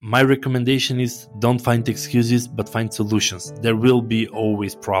my recommendation is don't find excuses, but find solutions. There will be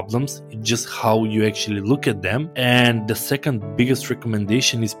always problems. It's just how you actually look at them. And the second biggest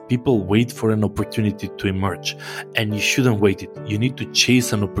recommendation is people wait for an opportunity to emerge. And you shouldn't wait it. You need to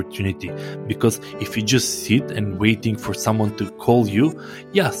chase an opportunity, because if you just sit and waiting for someone to call you,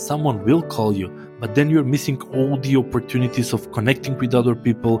 yeah, someone will call you, but then you're missing all the opportunities of connecting with other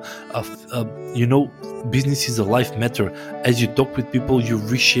people. Business is a life matter. As you talk with people, you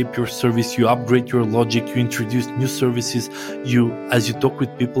reshape your service, you upgrade your logic, you introduce new services. As you talk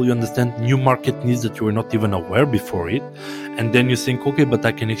with people, you understand new market needs that you were not even aware before it. And then you think, okay, but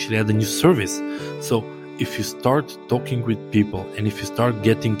I can actually add a new service. So if you start talking with people and if you start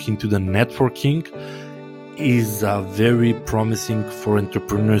getting into the networking, is very promising for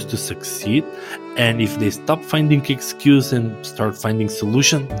entrepreneurs to succeed. And if they stop finding excuse and start finding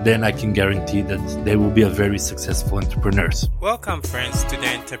solution, then I can guarantee that they will be a very successful entrepreneurs. Welcome friends to the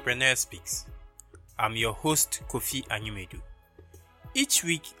Entrepreneur Speaks. I'm your host Kofi Anyumedu. Each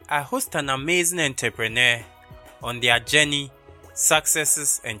week I host an amazing entrepreneur on their journey,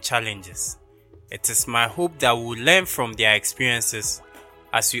 successes and challenges. It is my hope that we'll learn from their experiences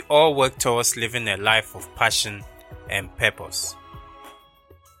as we all work towards living a life of passion and purpose.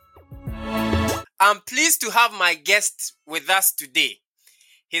 I'm pleased to have my guest with us today.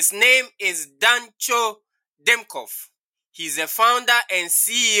 His name is Dancho Demkov. He's a founder and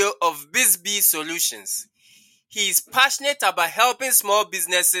CEO of BizzBee Solutions. He is passionate about helping small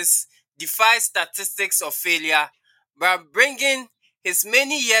businesses defy statistics of failure by bringing his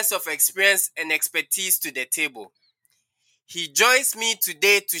many years of experience and expertise to the table. He joins me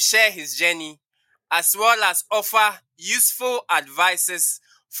today to share his journey as well as offer useful advices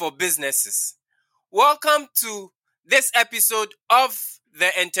for businesses. Welcome to this episode of The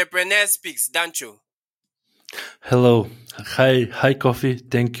Entrepreneur Speaks, Dancho. Hello. Hi, Kofi.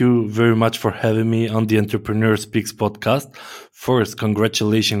 Thank you very much for having me on the Entrepreneur Speaks podcast. First,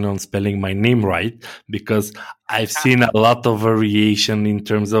 congratulations on spelling my name right, because I've seen a lot of variation in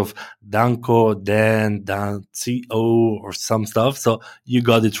terms of Danko, Dan, C-O, or some stuff. So you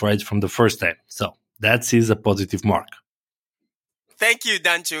got it right from the first time. So that is a positive mark. Thank you,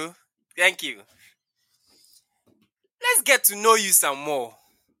 Dancho. Thank you. Let's get to know you some more.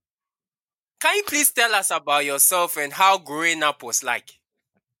 Can you please tell us about yourself and how growing up was like?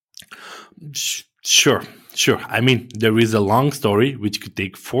 Sure. I mean, there is a long story which could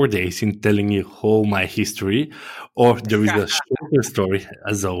take 4 days in telling you all my history, or there is a shorter story,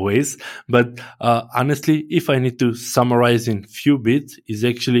 as always. But honestly, if I need to summarize in few bits, is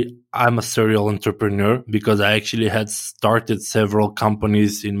actually I'm a serial entrepreneur because I actually had started several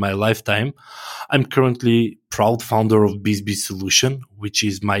companies in my lifetime. I'm currently proud founder of BizzBee Solution, which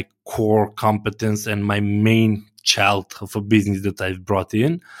is my core competence and my main child of a business that I've brought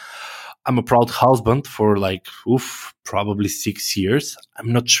in. I'm a proud husband for probably 6 years.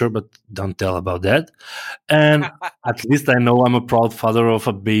 I'm not sure, but don't tell about that. And at least I know I'm a proud father of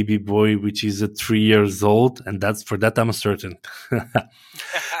a baby boy, which is 3 years old. And for that, I'm certain.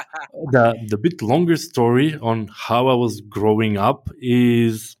 The bit longer story on how I was growing up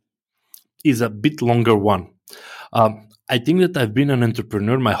is a bit longer one. I think that I've been an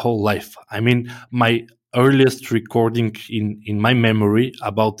entrepreneur my whole life. I mean, my earliest recording in my memory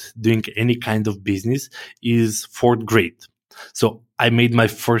about doing any kind of business is 4th grade. So I made my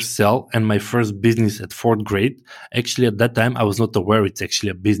first sale and my first business at 4th grade. Actually, at that time, I was not aware it's actually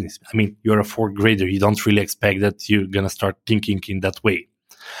a business. I mean, you're a 4th grader. You don't really expect that you're going to start thinking in that way.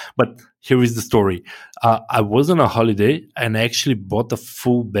 But here is the story. I was on a holiday and I actually bought a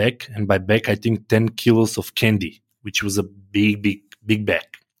full bag. And by bag, I think 10 kilos of candy, which was a big bag.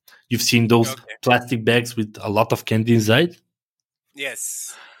 You've seen those plastic bags with a lot of candy inside?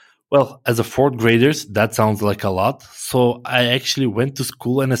 Yes. Well, as a 4th graders, that sounds like a lot. So I actually went to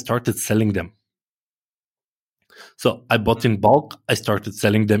school and I started selling them. So I bought in bulk. I started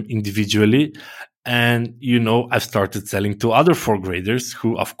selling them individually. And, I've started selling to other 4th graders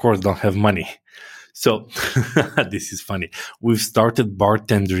who, of course, don't have money. So this is funny. We've started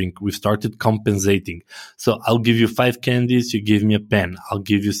bartending. We've started compensating. So I'll give you 5 candies. You give me a pen. I'll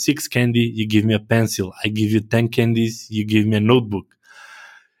give you 6 candy. You give me a pencil. I give you 10 candies. You give me a notebook.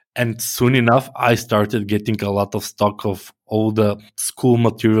 And soon enough, I started getting a lot of stock of all the school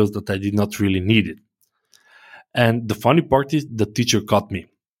materials that I did not really need it. And the funny part is the teacher caught me.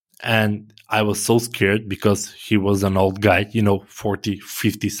 And I was so scared because he was an old guy, 40,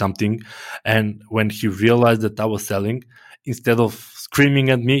 50 something. And when he realized that I was selling, instead of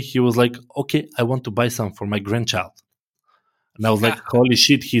screaming at me, he was like, okay, I want to buy some for my grandchild. And I was like, holy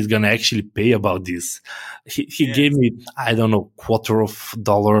shit, he's gonna actually pay about this. He gave Yes. me, I don't know, quarter of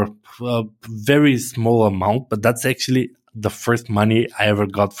dollar, very small amount, but that's actually the first money I ever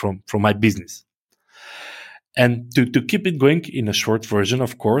got from my business. And to keep it going in a short version,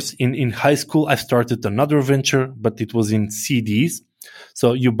 of course, in high school, I started another venture, but it was in CDs.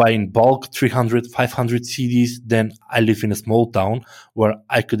 So you buy in bulk 300, 500 CDs. Then I live in a small town where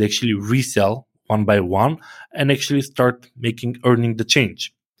I could actually resell one by one and actually start earning the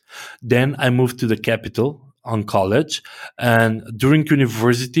change. Then I moved to the capital on college. And during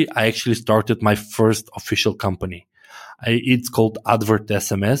university, I actually started my first official company. It's called Advert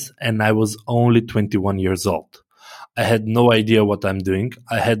SMS, and I was only 21 years old. I had no idea what I'm doing.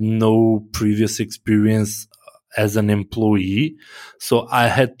 I had no previous experience as an employee, so I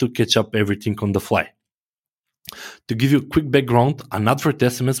had to catch up everything on the fly. To give you a quick background, an Advert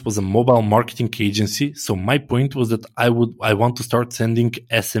SMS was a mobile marketing agency. So my point was that I want to start sending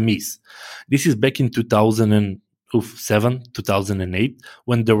SMEs. This is back in 2007, 2008,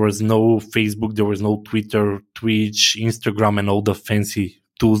 when there was no Facebook, there was no Twitter, Twitch, Instagram, and all the fancy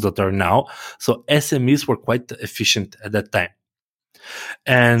tools that are now. So SMEs were quite efficient at that time.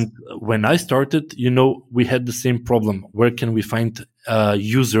 And when I started, we had the same problem. Where can we find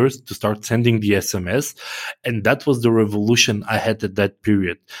users to start sending the SMS? And that was the revolution I had at that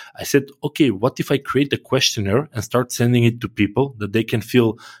period. I said, okay, what if I create a questionnaire and start sending it to people that they can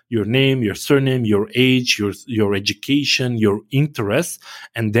fill your name, your surname, your age, your education, your interests.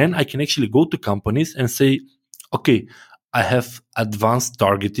 And then I can actually go to companies and say, okay, I have advanced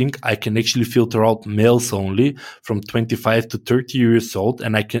targeting. I can actually filter out males only from 25 to 30 years old,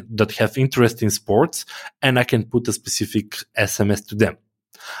 and that have interest in sports, and I can put a specific SMS to them.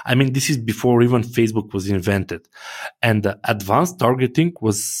 I mean, this is before even Facebook was invented. And advanced targeting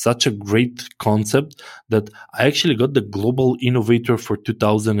was such a great concept that I actually got the Global Innovator for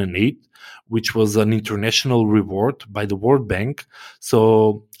 2008, which was an international reward by the World Bank.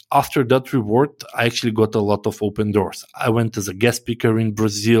 So after that reward, I actually got a lot of open doors. I went as a guest speaker in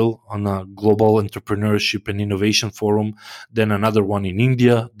Brazil on a global entrepreneurship and innovation forum, then another one in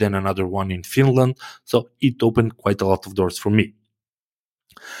India, then another one in Finland. So it opened quite a lot of doors for me.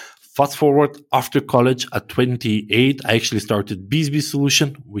 Fast forward after college at 28, I actually started BizzBee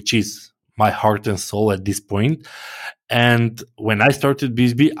Solution, which is my heart and soul at this point. And when I started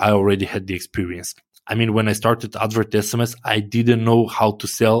BizzBee, I already had the experience. I mean, when I started Advert SMS, I didn't know how to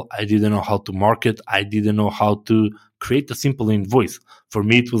sell. I didn't know how to market. I didn't know how to create a simple invoice. For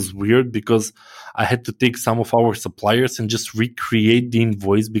me, it was weird because I had to take some of our suppliers and just recreate the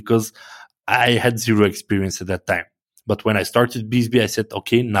invoice because I had zero experience at that time. But when I started BizzBee, I said,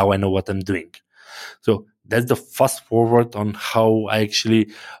 okay, now I know what I'm doing. So that's the fast forward on how I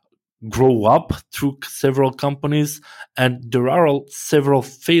actually grow up through several companies. And there are several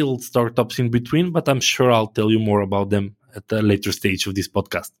failed startups in between, but I'm sure I'll tell you more about them at a later stage of this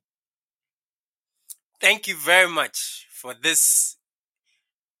podcast. Thank you very much for this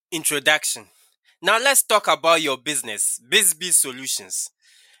introduction. Now let's talk about your business, BizzBee Solutions.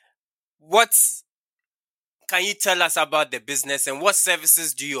 What can you tell us about the business and what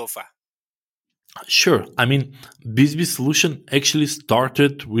services do you offer? Sure. I mean, BizzBee Solution actually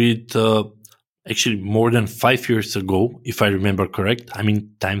started with actually more than 5 years ago, if I remember correct. I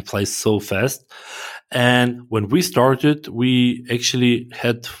mean, time flies so fast. And when we started, we actually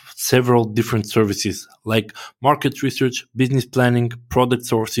had several different services like market research, business planning, product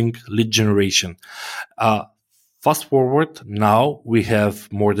sourcing, lead generation. Fast forward, now we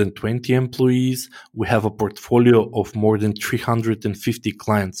have more than 20 employees. We have a portfolio of more than 350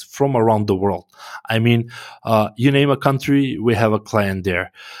 clients from around the world. I mean, you name a country, we have a client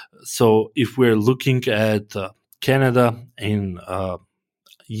there. So if we're looking at Canada, in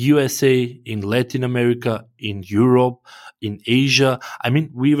USA, in Latin America, in Europe, in Asia, I mean,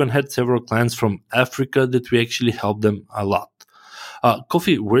 we even had several clients from Africa that we actually helped them a lot.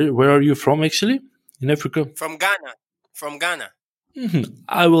 Kofi, where are you from actually? In Africa? From Ghana. From Ghana.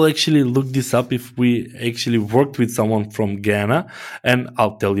 I will actually look this up if we actually worked with someone from Ghana, and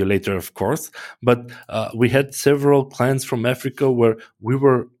I'll tell you later, of course. But we had several clients from Africa where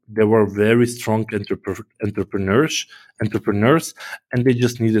they were very strong entrepreneurs, and they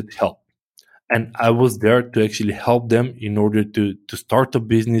just needed help. And I was there to actually help them in order to start a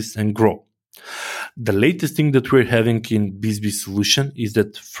business and grow. The latest thing that we're having in BizzBee Solution is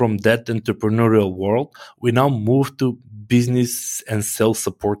that from that entrepreneurial world, we now move to business and sales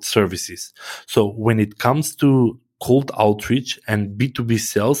support services. So when it comes to cold outreach and B2B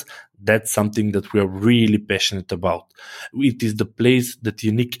sales, that's something that we are really passionate about. It is the place, that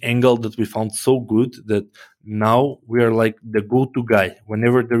unique angle that we found so good that now we are like the go-to guy.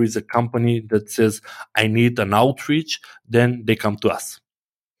 Whenever there is a company that says, I need an outreach, then they come to us.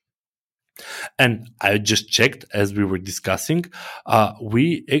 And I just checked as we were discussing.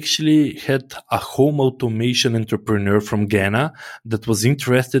 We actually had a home automation entrepreneur from Ghana that was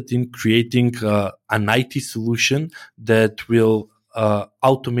interested in creating an IT solution that will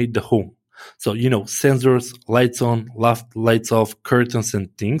automate the home. So, sensors, lights on, lights off, curtains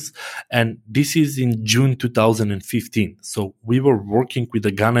and things. And this is in June 2015. So we were working with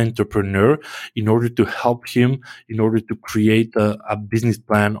a Ghana entrepreneur in order to help him, in order to create a business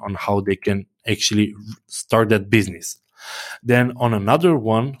plan on how they can actually start that business. Then on another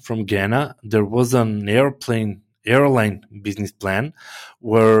one from Ghana, there was an airline business plan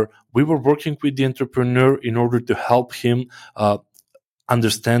where we were working with the entrepreneur in order to help him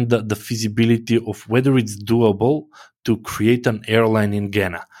understand the feasibility of whether it's doable to create an airline in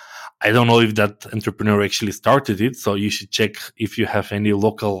Ghana. I don't know if that entrepreneur actually started it, so you should check if you have any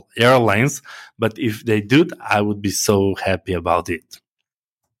local airlines. But if they do, I would be so happy about it.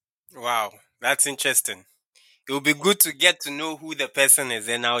 Wow, that's interesting. It will be good to get to know who the person is,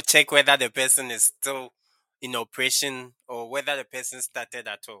 and I'll check whether the person is still in operation or whether the person started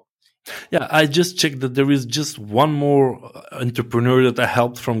at all. Yeah, I just checked that there is just one more entrepreneur that I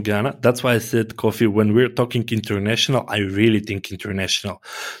helped from Ghana. That's why I said, Kofi, when we're talking international, I really think international.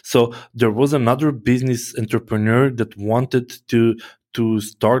 So there was another business entrepreneur that wanted to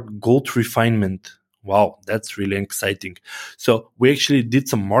start gold refinement. Wow, that's really exciting. So we actually did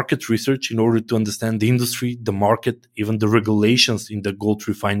some market research in order to understand the industry, the market, even the regulations in the gold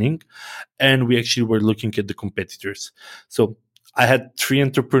refining. And we actually were looking at the competitors. So I had 3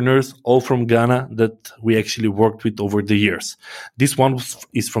 entrepreneurs, all from Ghana, that we actually worked with over the years. This one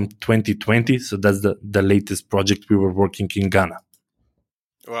is from 2020, so that's the latest project we were working in Ghana.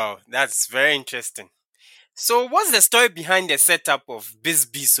 Wow, that's very interesting. So, what's the story behind the setup of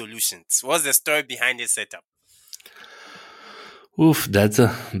BizzBee Solutions? What's the story behind the setup? Oof, that's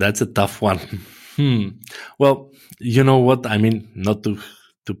a tough one. Well, you know what? I mean, not to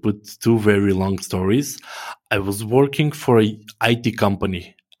put two very long stories. I was working for a IT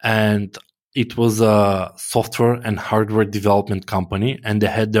company, and it was a software and hardware development company, and they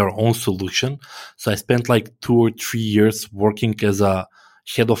had their own solution. So I spent like 2 or 3 years working as a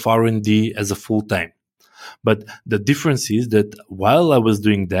head of R&D as a full time. But the difference is that while I was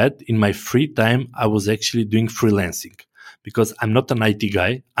doing that, in my free time, I was actually doing freelancing because I'm not an IT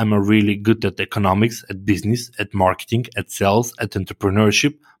guy. I'm a really good at economics, at business, at marketing, at sales, at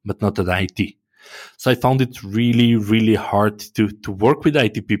entrepreneurship, but not at IT. So I found it really, really hard to work with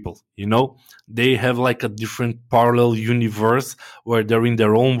IT people. They have like a different parallel universe where they're in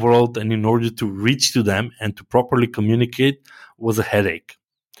their own world. And in order to reach to them and to properly communicate was a headache.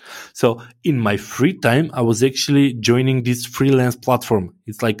 So in my free time, I was actually joining this freelance platform.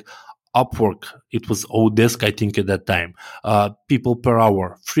 It's like Upwork. It was Odesk, I think, at that time. People per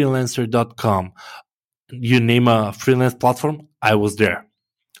hour, freelancer.com. You name a freelance platform, I was there.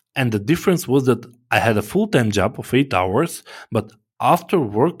 And the difference was that I had a full-time job of 8 hours, but after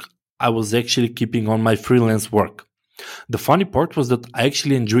work, I was actually keeping on my freelance work. The funny part was that I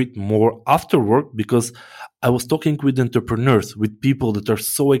actually enjoyed more after work because I was talking with entrepreneurs, with people that are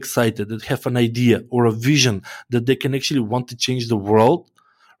so excited, that have an idea or a vision that they can actually want to change the world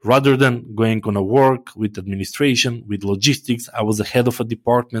rather than going on a work with administration, with logistics. I was the head of a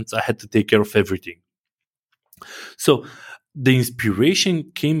department. So I had to take care of everything. So the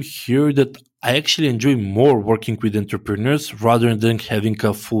inspiration came here that I actually enjoy more working with entrepreneurs rather than having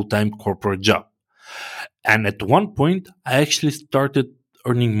a full-time corporate job. And at one point, I actually started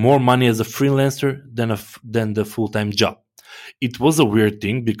earning more money as a freelancer than the full-time job. It was a weird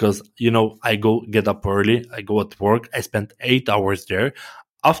thing because, I get up early, I go at work, I spent 8 hours there.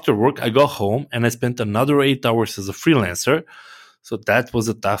 After work, I go home and I spent another 8 hours as a freelancer. So that was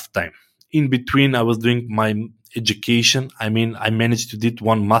a tough time. In between, I was doing my education. I mean, I managed to did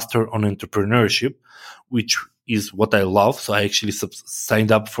one master on entrepreneurship, which is what I love. So I actually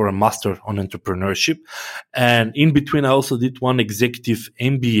signed up for a master on entrepreneurship. And in between, I also did one executive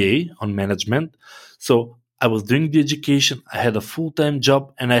MBA on management. So I was doing the education. I had a full-time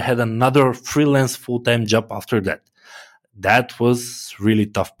job and I had another freelance full-time job after that. That was really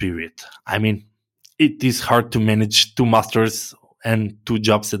tough period. I mean, it is hard to manage 2 masters and 2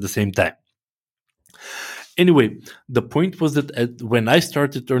 jobs at the same time. Anyway, the point was that when I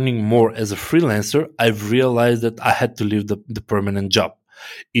started earning more as a freelancer, I've realized that I had to leave the permanent job.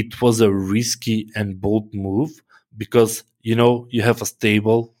 It was a risky and bold move, because you have a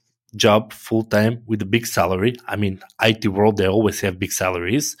stable job full time with a big salary. I mean, IT world, they always have big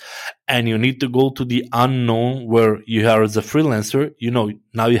salaries, and you need to go to the unknown where you are as a freelancer.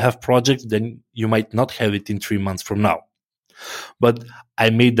 Now you have projects, then you might not have it in 3 months from now. But I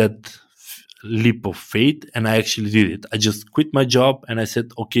made that leap of faith and I actually did it. I just quit my job and I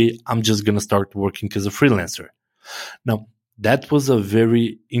said, okay, I'm just going to start working as a freelancer. Now, that was a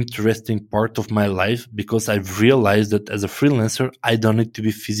very interesting part of my life because I've realized that as a freelancer, I don't need to be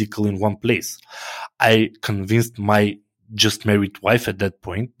physical in one place. I convinced my just married wife at that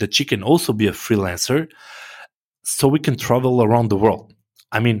point that she can also be a freelancer so we can travel around the world.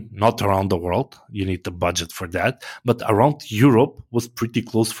 I mean, not around the world. You need a budget for that. But around Europe was pretty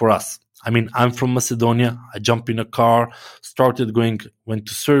close for us. I mean, I'm from Macedonia. I jumped in a car, started going, went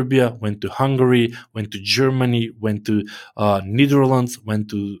to Serbia, went to Hungary, went to Germany, went to Netherlands,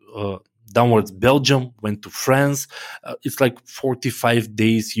 went to downwards Belgium, went to France. It's like 45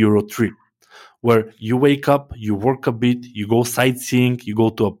 days Euro trip where you wake up, you work a bit, you go sightseeing, you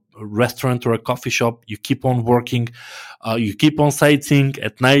go to a restaurant or a coffee shop, you keep on working, you keep on sightseeing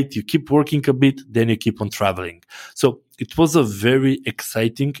at night, you keep working a bit, then you keep on traveling. So it was a very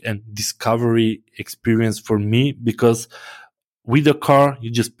exciting and discovery experience for me because with a car, you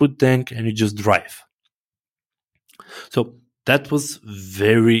just put tank and you just drive. So that was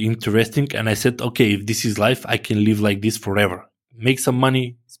very interesting. And I said, okay, if this is life, I can live like this forever. Make some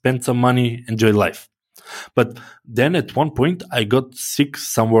money, spend some money, enjoy life. But then at one point, I got sick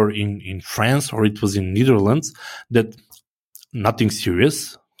somewhere in France or it was in Netherlands. That nothing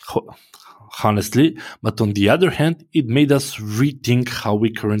serious, honestly. But on the other hand, it made us rethink how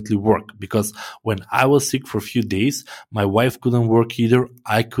we currently work. Because when I was sick for a few days, my wife couldn't work either.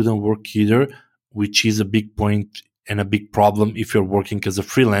 I couldn't work either, which is a big point and a big problem if you're working as a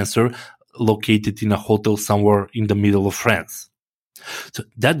freelancer located in a hotel somewhere in the middle of France. So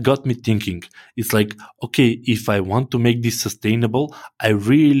that got me thinking. It's like, okay, if I want to make this sustainable, I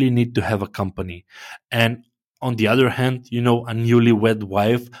really need to have a company. And on the other hand, a newlywed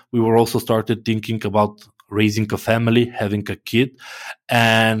wife, we were also started thinking about raising a family, having a kid.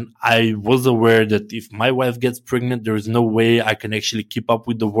 And I was aware that if my wife gets pregnant, there is no way I can actually keep up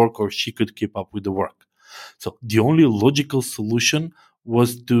with the work or she could keep up with the work. So the only logical solution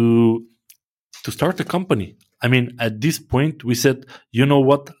was to start a company. I mean, at this point, we said, you know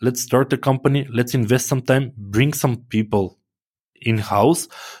what? Let's start a company. Let's invest some time, bring some people in house.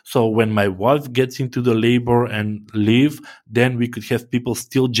 So when my wife gets into the labor and leave, then we could have people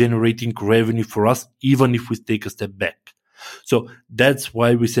still generating revenue for us, even if we take a step back. So that's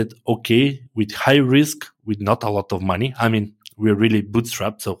why we said, okay, with high risk, with not a lot of money. I mean, we're really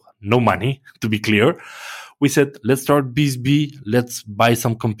bootstrapped, so no money, to be clear. We said, let's start BizzBee. Let's buy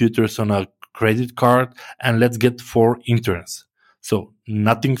some computers on a credit card and let's get 4 interns. So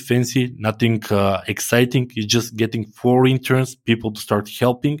nothing fancy, nothing exciting. It's just getting 4 interns, people to start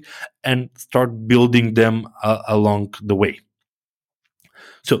helping and start building them along the way.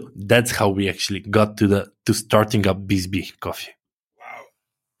 So that's how we actually got to starting up BizzBee Coffee. Wow,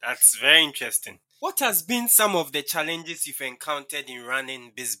 that's very interesting. What has been some of the challenges you've encountered in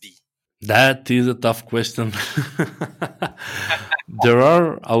running BizzBee? That is a tough question. There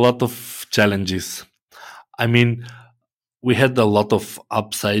are a lot of challenges. I mean, we had a lot of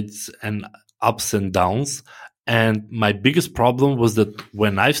upsides and ups and downs. And my biggest problem was that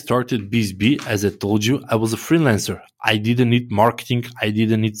when I started BizzBee, as I told you, I was a freelancer. I didn't need marketing. I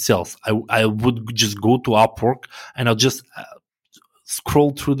didn't need sales. I would just go to Upwork and I'll just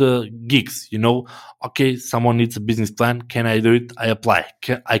scroll through the gigs, okay, someone needs a business plan. Can I do it? I apply.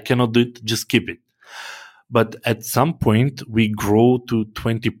 I cannot do it. Just keep it. But at some point, we grow to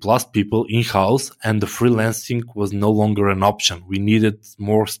 20 plus people in house and the freelancing was no longer an option. We needed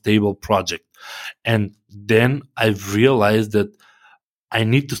more stable project. And then I've realized that I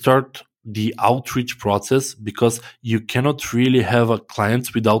need to start the outreach process because you cannot really have a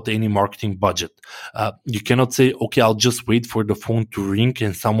client without any marketing budget. You cannot say, okay, I'll just wait for the phone to ring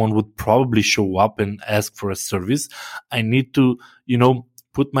and someone would probably show up and ask for a service. I need to,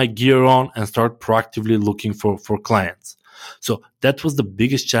 put my gear on and start proactively looking for clients. So that was the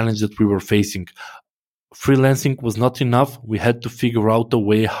biggest challenge that we were facing. Freelancing was not enough. We had to figure out a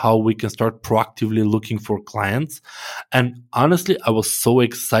way how we can start proactively looking for clients. And honestly, I was so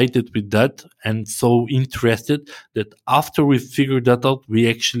excited with that and so interested that after we figured that out, we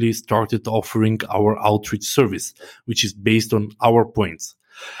actually started offering our outreach service, which is based on our points.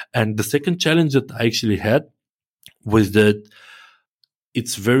 And the second challenge that I actually had was that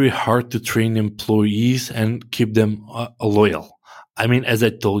it's very hard to train employees and keep them loyal. I mean, as I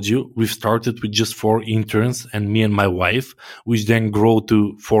told you, we've started with just 4 interns and me and my wife, which then grow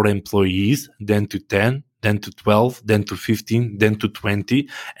to 4 employees, then to 10, then to 12, then to 15, then to 20.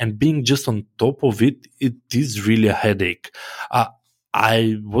 And being just on top of it, it is really a headache. Uh,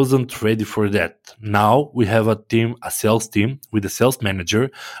 I wasn't ready for that. Now we have a team, a sales team with a sales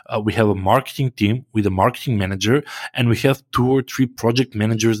manager. We have a marketing team with a marketing manager, and we have 2 or 3 project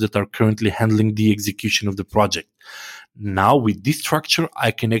managers that are currently handling the execution of the project. Now with this structure,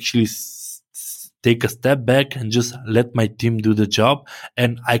 I can actually take a step back and just let my team do the job,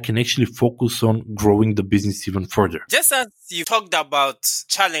 and I can actually focus on growing the business even further. Just as you talked about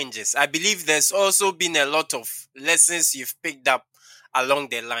challenges, I believe there's also been a lot of lessons you've picked up along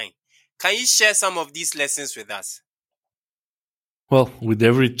the line. Can you share some of these lessons with us? Well, with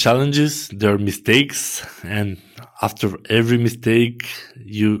every challenges, there are mistakes, and after every mistake,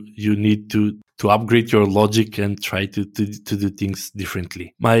 you need to upgrade your logic and try to do things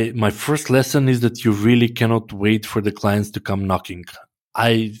differently. My first lesson is that you really cannot wait for the clients to come knocking.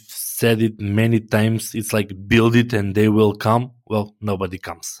 I've said it many times. It's like build it and they will come. Well, nobody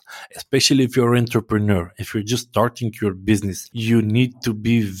comes. Especially if you're an entrepreneur, if you're just starting your business, you need to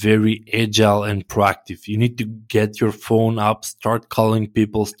be very agile and proactive. You need to get your phone up, start calling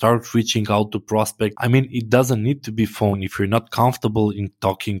people, start reaching out to prospects. I mean, it doesn't need to be phone. If you're not comfortable in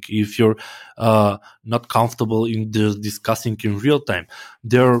talking, if you're not comfortable in discussing in real time,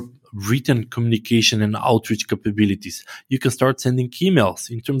 there are written communication and outreach capabilities. You can start sending emails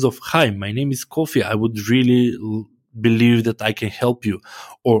in terms of, hi, my name is Kofi. I would really believe that I can help you.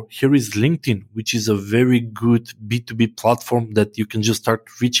 Or here is LinkedIn, which is a very good B2B platform that you can just start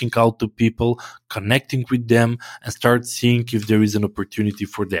reaching out to people, connecting with them, and start seeing if there is an opportunity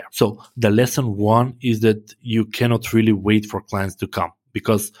for them. So the lesson 1 is that you cannot really wait for clients to come,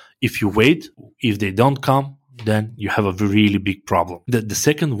 because if you wait, if they don't come, then you have a really big problem. The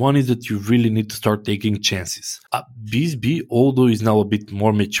second one is that you really need to start taking chances. BizzBee, although is now a bit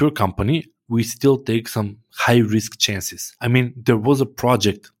more mature company, we still take some high risk chances. I mean, there was a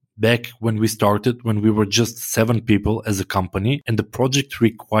project back when we started, when we were just 7 people as a company, and the project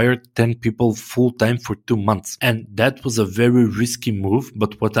required 10 people full time for 2 months. And that was a very risky move.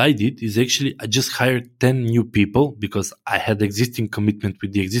 But what I did is actually I just hired 10 new people because I had existing commitment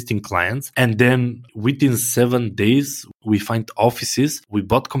with the existing clients. And then within 7 days, we find offices, we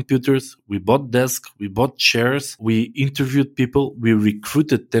bought computers, we bought desks, we bought chairs, we interviewed people, we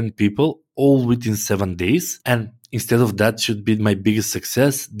recruited 10 people, all within 7 days. And instead of that should be my biggest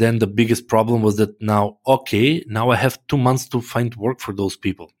success, then the biggest problem was that now I have 2 months to find work for those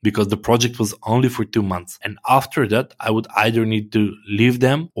people, because the project was only for 2 months. And after that, I would either need to leave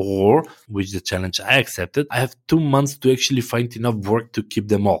them, or, which the challenge I accepted, I have 2 months to actually find enough work to keep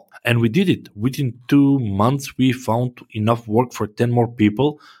them all. And we did it. Within 2 months, we found enough work for 10 more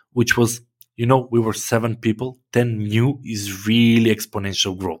people, which was, we were 7 people, 10 new is really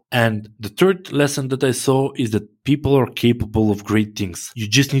exponential growth. And the third lesson that I saw is that people are capable of great things. You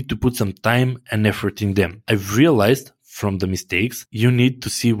just need to put some time and effort in them. I've realized from the mistakes, you need to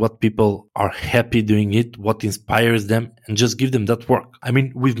see what people are happy doing it, what inspires them, and just give them that work. I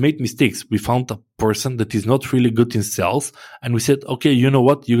mean, we've made mistakes. We found a person that is not really good in sales, and we said, okay, you know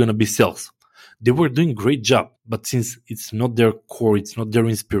what? You're going to be sales. They were doing a great job, but since it's not their core, it's not their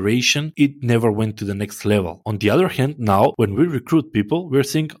inspiration, it never went to the next level. On the other hand, now when we recruit people, we're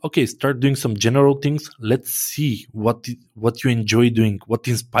saying, okay, start doing some general things. Let's see what you enjoy doing, what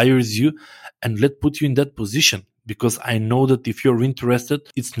inspires you, and let's put you in that position. Because I know that if you're interested,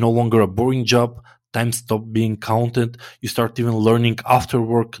 it's no longer a boring job. Time stop being counted. You start even learning after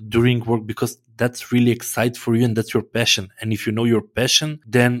work, during work, because that's really exciting for you and that's your passion. And if you know your passion,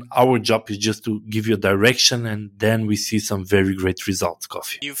 then our job is just to give you a direction, and then we see some very great results,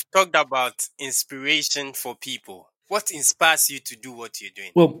 Coffee. You've talked about inspiration for people. What inspires you to do what you're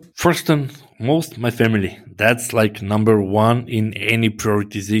doing? Well, first and most, my family. That's like number 1 in any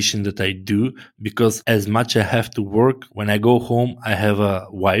prioritization that I do, because as much I have to work, when I go home, I have a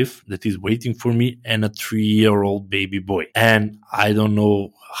wife that is waiting for me and a 3-year-old baby boy. And I don't know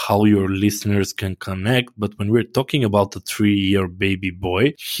how your listeners can connect, but when we're talking about a 3-year baby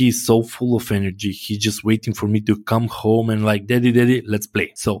boy, he's so full of energy. He's just waiting for me to come home and like, daddy, let's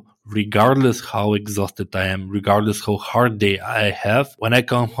play. So regardless how exhausted I am, regardless how hard day I have, when I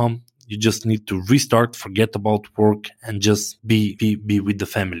come home, you just need to restart, forget about work, and just be with the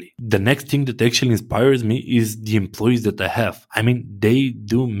family. The next thing that actually inspires me is the employees that I have. I mean, they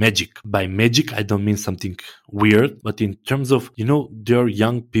do magic. By magic, I don't mean something weird, but in terms of, they're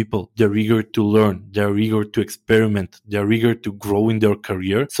young people. They're eager to learn. They're eager to experiment. They're eager to grow in their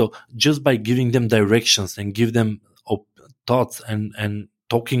career. So just by giving them directions and give them thoughts and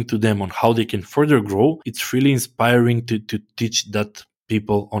talking to them on how they can further grow, it's really inspiring to teach that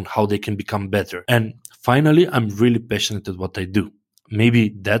people on how they can become better. And finally, I'm really passionate at what I do.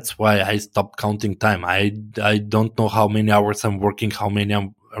 Maybe that's why I stopped counting time. I don't know how many hours I'm working, how many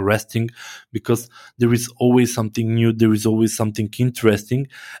I'm resting, because there is always something new, there is always something interesting.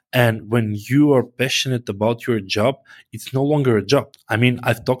 And when you are passionate about your job, it's no longer a job. I mean,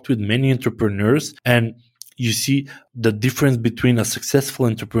 I've talked with many entrepreneurs, and you see the difference between a successful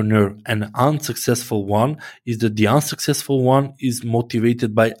entrepreneur and an unsuccessful one is that the unsuccessful one is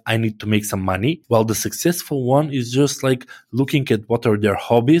motivated by I need to make some money, while the successful one is just like looking at what are their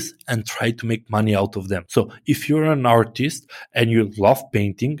hobbies and try to make money out of them. So if you're an artist and you love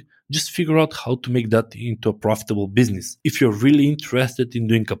painting, just figure out how to make that into a profitable business. If you're really interested in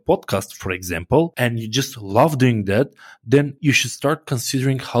doing a podcast, for example, and you just love doing that, then you should start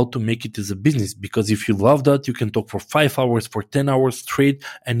considering how to make it as a business. Because if you love that, you can talk for 5 hours, for 10 hours straight,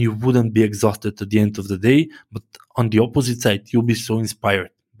 and you wouldn't be exhausted at the end of the day. But on the opposite side, you'll be so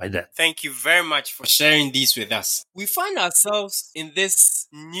inspired by that. Thank you very much for sharing these with us. We find ourselves in this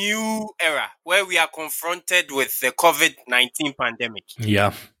new era where we are confronted with the COVID-19 pandemic.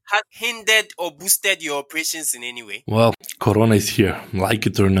 Yeah. Has hindered or boosted your operations in any way? Well, Corona is here. Like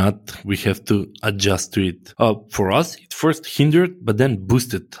it or not, we have to adjust to it. For us, it first hindered, but then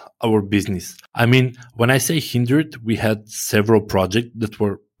boosted our business. I mean, when I say hindered, we had several projects that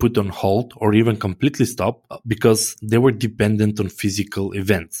were put on hold or even completely stopped because they were dependent on physical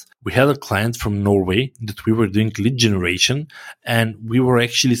events. We had a client from Norway that we were doing lead generation, and we were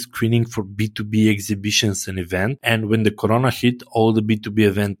actually screening for B2B exhibitions and events. And when the Corona hit, all the B2B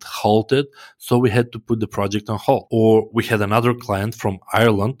event halted, so we had to put the project on hold. Or we had another client from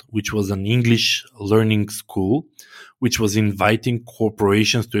Ireland, which was an English learning school, which was inviting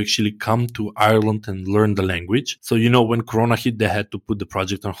corporations to actually come to Ireland and learn the language. So, when Corona hit, they had to put the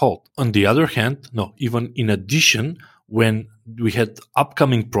project on hold. On the other hand, even in addition, when we had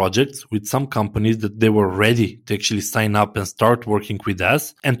upcoming projects with some companies that they were ready to actually sign up and start working with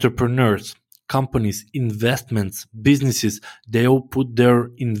us, entrepreneurs, companies, investments, businesses, they all put their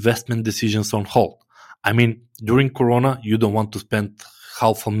investment decisions on hold. I mean, during Corona, you don't want to spend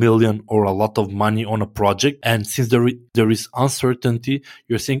 $500,000 or a lot of money on a project. And since there is uncertainty,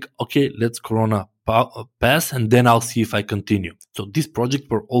 you're saying, okay, let's Corona pass and then I'll see if I continue. So these projects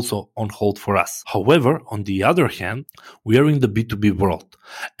were also on hold for us. However, on the other hand, we are in the B2B world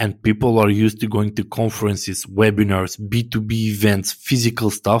and people are used to going to conferences, webinars, B2B events, physical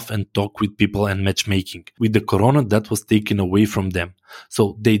stuff and talk with people and matchmaking. With the Corona, that was taken away from them.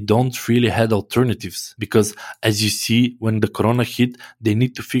 So they don't really had alternatives because as you see, when the Corona hit, they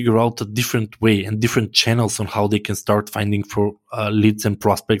need to figure out a different way and different channels on how they can start finding for leads and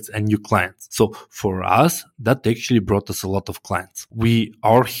prospects and new clients. So for us, that actually brought us a lot of clients. We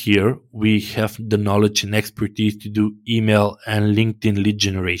are here. We have the knowledge and expertise to do email and LinkedIn lead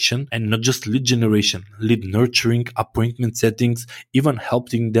generation, and not just lead generation, lead nurturing, appointment settings, even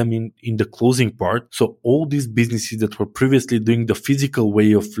helping them in the closing part. So all these businesses that were previously doing the physical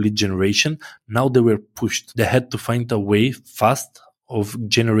way of lead generation, now they were pushed. They had to find a way fast of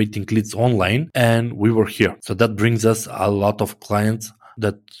generating leads online, and we were here. So that brings us a lot of clients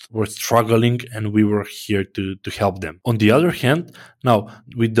that were struggling, and we were here to help them. On the other hand, now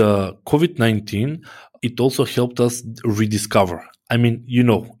with the COVID-19, it also helped us rediscover. I mean,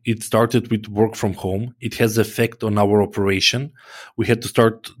 it started with work from home. It has effect on our operation. We had to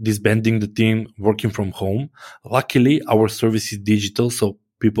start disbanding the team, working from home. Luckily, our service is digital, so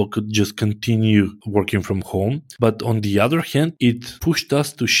people could just continue working from home. But on the other hand, it pushed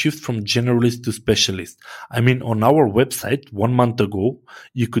us to shift from generalist to specialist. I mean, on our website 1 month ago,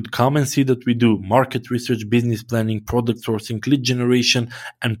 you could come and see that we do market research, business planning, product sourcing, lead generation,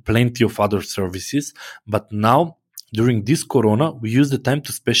 and plenty of other services. But now, during this Corona, we use the time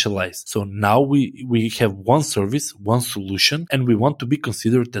to specialize. So now we have one service, one solution, and we want to be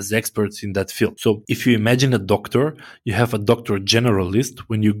considered as experts in that field. So if you imagine a doctor, you have a doctor generalist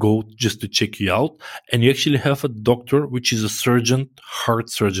when you go just to check you out, and you actually have a doctor which is a surgeon, heart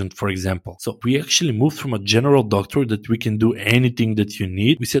surgeon, for example. So we actually moved from a general doctor that we can do anything that you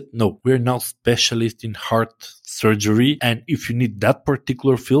need. We said, no, we're now specialists in heart surgery, and if you need that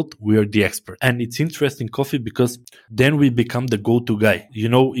particular field, we are the expert. And it's interesting, Coffee, because then we become the go-to guy.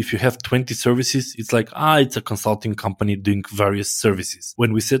 If you have 20 services, it's like, it's a consulting company doing various services.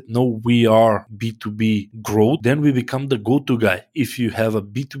 When we said, no, we are B2B growth, then we become the go-to guy. If you have a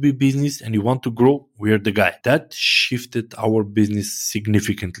B2B business and you want to grow, we are the guy. That shifted our business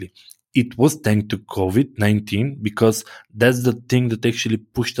significantly. it was thanks to COVID-19, because that's the thing that actually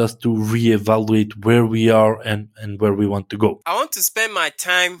pushed us to reevaluate where we are and where we want to go. I want to spend my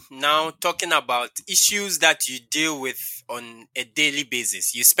time now talking about issues that you deal with on a daily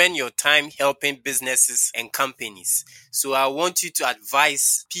basis. You spend your time helping businesses and companies. So I want you to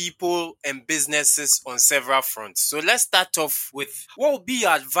advise people and businesses on several fronts. So let's start off with, what would be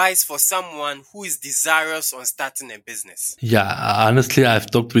your advice for someone who is desirous on starting a business? Yeah, honestly,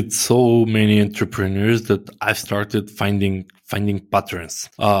 I've talked with so many entrepreneurs that I've started finding patterns.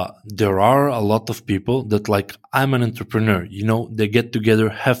 There are a lot of people that, like, I'm an entrepreneur, they get together,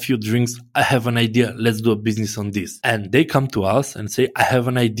 have few drinks, I have an idea, let's do a business on this. And they come to us and say, I have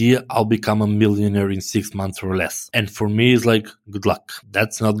an idea, I'll become a millionaire in 6 months or less. And for me, it's like, good luck.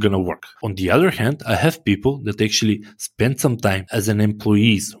 That's not gonna work. On the other hand, I have people that actually spend some time as an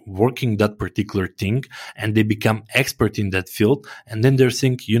employees working that particular thing, and they become expert in that field. And then they're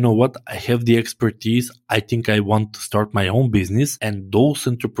saying, you know what, I have the expertise, I think I want to start my own business. And those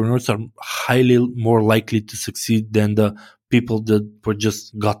entrepreneurs are highly more likely to succeed than the people that were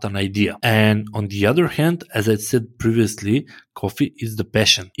just got an idea. And on the other hand, as I said previously, coffee is the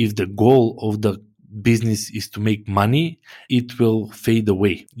passion. If the goal of the business is to make money, it will fade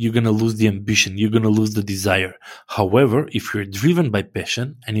away. You're going to lose the ambition. You're going to lose the desire. However, if you're driven by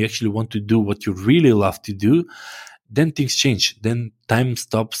passion and you actually want to do what you really love to do, then things change. Then time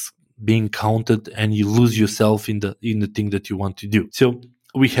stops being counted and you lose yourself in the thing that you want to do. So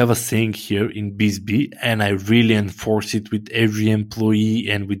we have a saying here in BizzBee, and I really enforce it with every employee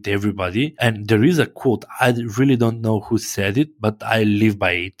and with everybody. And there is a quote. I really don't know who said it, but I live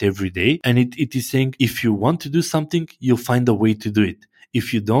by it every day. And it is saying, if you want to do something, you'll find a way to do it.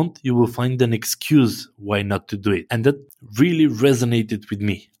 If you don't, you will find an excuse why not to do it. And that really resonated with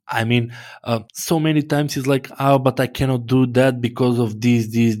me. I mean, so many times it's like, oh, but I cannot do that because of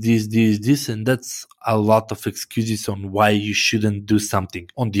this. And that's a lot of excuses on why you shouldn't do something.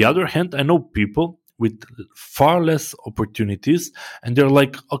 On the other hand, I know people with far less opportunities, and they're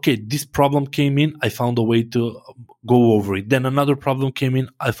like, okay, this problem came in, I found a way to go over it. Then another problem came in,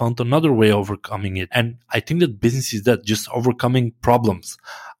 I found another way of overcoming it. And I think that business is that, just overcoming problems.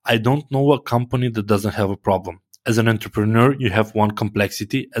 I don't know a company that doesn't have a problem. As an entrepreneur, you have one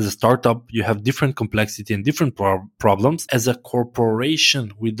complexity. As a startup, you have different complexity and different problems. As a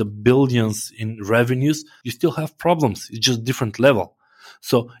corporation with the billions in revenues, you still have problems. It's just different level.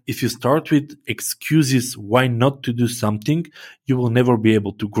 So if you start with excuses why not to do something, you will never be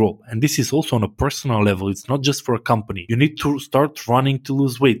able to grow. And this is also on a personal level. It's not just for a company. You need to start running to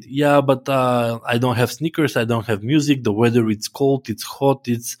lose weight. Yeah, but I don't have sneakers. I don't have music. The weather, it's cold. It's hot.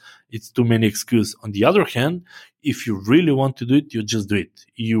 It's too many excuses. On the other hand, if you really want to do it, you just do it.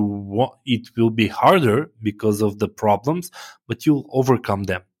 It will be harder because of the problems, but you'll overcome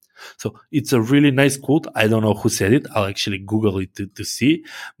them. So it's a really nice quote. I don't know who said it. I'll actually Google it to see,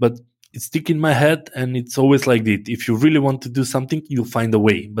 but it's stuck in my head, and it's always like that. If you really want to do something, you'll find a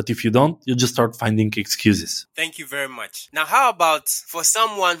way. But if you don't, you'll just start finding excuses. Thank you very much. Now, how about for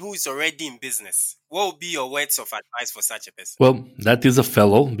someone who is already in business? What would be your words of advice for such a person? Well, that is a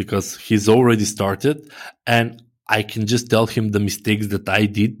fellow, because he's already started, and I can just tell him the mistakes that I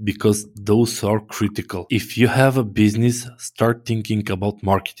did, because those are critical. If you have a business, start thinking about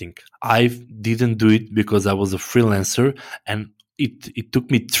marketing. I didn't do it because I was a freelancer, and it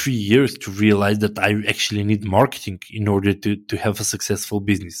took me 3 years to realize that I actually need marketing in order to have a successful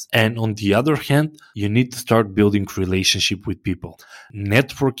business. And on the other hand, you need to start building relationship with people.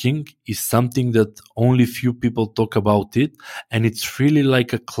 Networking is something that only few people talk about it, and it's really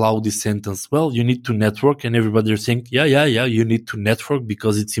like a cloudy sentence. Well, you need to network, and everybody is saying, yeah, you need to network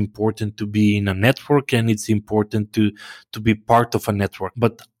because it's important to be in a network and it's important to be part of a network.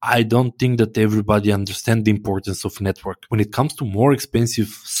 But I don't think that everybody understands the importance of network. When it comes to more expensive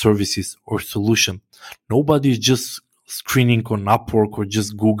services or solution, nobody is just screening on Upwork or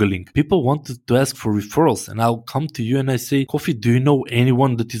just Googling. People wanted to ask for referrals, and I'll come to you and I say, Kofi, do you know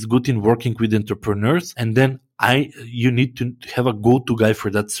anyone that is good in working with entrepreneurs? And then you need to have a go-to guy for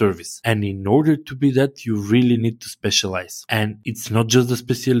that service. And in order to be that, you really need to specialize. And it's not just the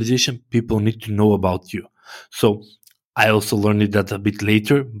specialization. People need to know about you. So I also learned that a bit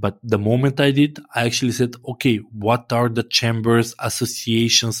later, but the moment I did, I actually said, okay, what are the chambers,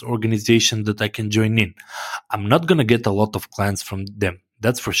 associations, organizations that I can join in? I'm not going to get a lot of clients from them.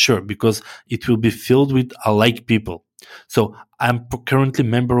 That's for sure, because it will be filled with alike people. So I'm currently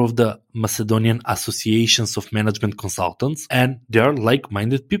member of the Macedonian associations of management consultants, and they are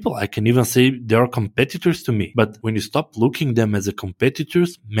like-minded people. I can even say they are competitors to me. But when you stop looking them as a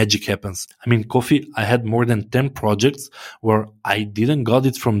competitors, magic happens. I mean, Kofi, I had more than 10 projects where I didn't got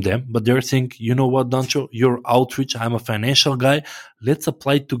it from them, but they're saying, you know what, Dancho, you're outreach, I'm a financial guy. Let's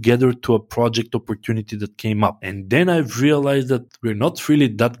apply together to a project opportunity that came up. And then I've realized that we're not really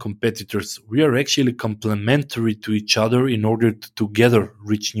that competitors. We are actually complementary to each other in order to together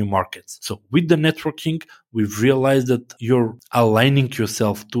reach new markets. So with the networking, we've realized that you're aligning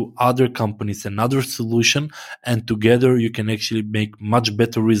yourself to other companies and other solution, and together you can actually make much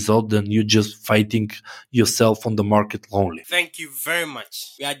better result than you just fighting yourself on the market lonely. Thank you very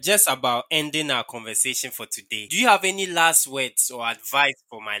much. We are just about ending our conversation for today. Do you have any last words or advice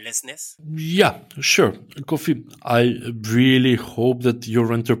for my listeners? Yeah, sure. Kofi, I really hope that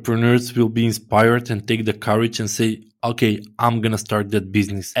your entrepreneurs will be inspired and take the courage and say, okay, I'm going to start that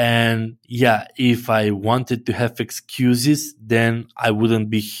business. And yeah, if I wanted to have excuses, then I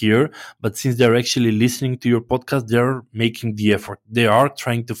wouldn't be here. But since they're actually listening to your podcast, they're making the effort. They are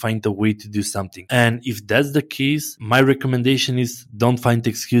trying to find a way to do something. And if that's the case, my recommendation is don't find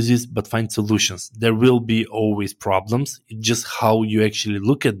excuses, but find solutions. There will be always problems. It's just how you actually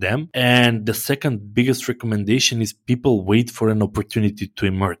look at them. And the second biggest recommendation is people wait for an opportunity to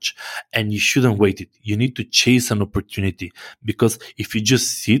emerge. And you shouldn't wait it. You need to chase an opportunity, because if you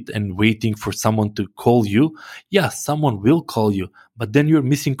just sit and waiting for someone to call you, yeah, someone will call you, but then you're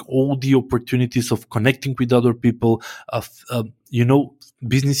missing all the opportunities of connecting with other people, of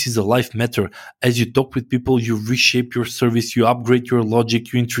business is a life matter. As you talk with people, you reshape your service, you upgrade your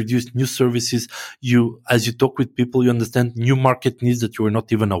logic, you introduce new services. As you talk with people, you understand new market needs that you were not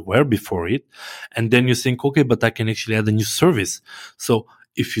even aware before it. And then you think, okay, but I can actually add a new service. So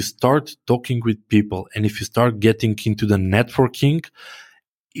if you start talking with people and if you start getting into the networking,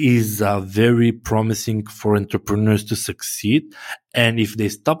 is very promising for entrepreneurs to succeed. And if they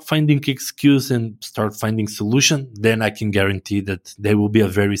stop finding excuse and start finding solution, then I can guarantee that they will be a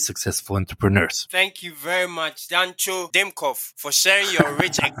very successful entrepreneurs. Thank you very much, Dancho Demkov, for sharing your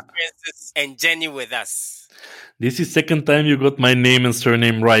rich experiences and journey with us. This is second time you got my name and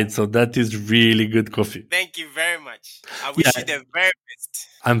surname right, so that is really good, Coffee. Thank you very much. I wish you the very best.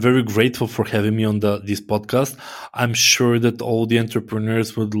 I'm very grateful for having me on this podcast. I'm sure that all the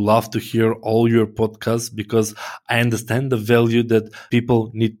entrepreneurs would love to hear all your podcasts, because I understand the value that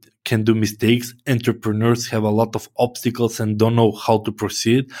people can do mistakes. Entrepreneurs have a lot of obstacles and don't know how to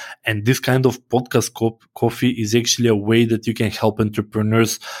proceed. And this kind of podcast coffee is actually a way that you can help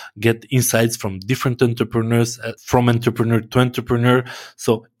entrepreneurs get insights from different entrepreneurs, from entrepreneur to entrepreneur.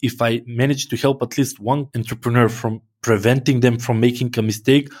 So if I manage to help at least one entrepreneur from preventing them from making a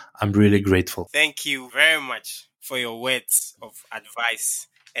mistake, I'm really grateful. Thank you very much for your words of advice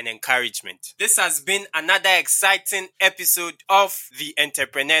and encouragement. This has been another exciting episode of the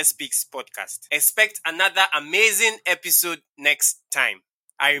Entrepreneur Speaks podcast. Expect another amazing episode next time.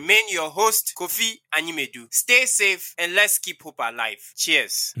 I remain your host, Kofi Animedu. Stay safe and let's keep hope alive.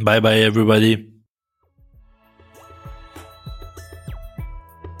 Cheers. Bye bye, everybody.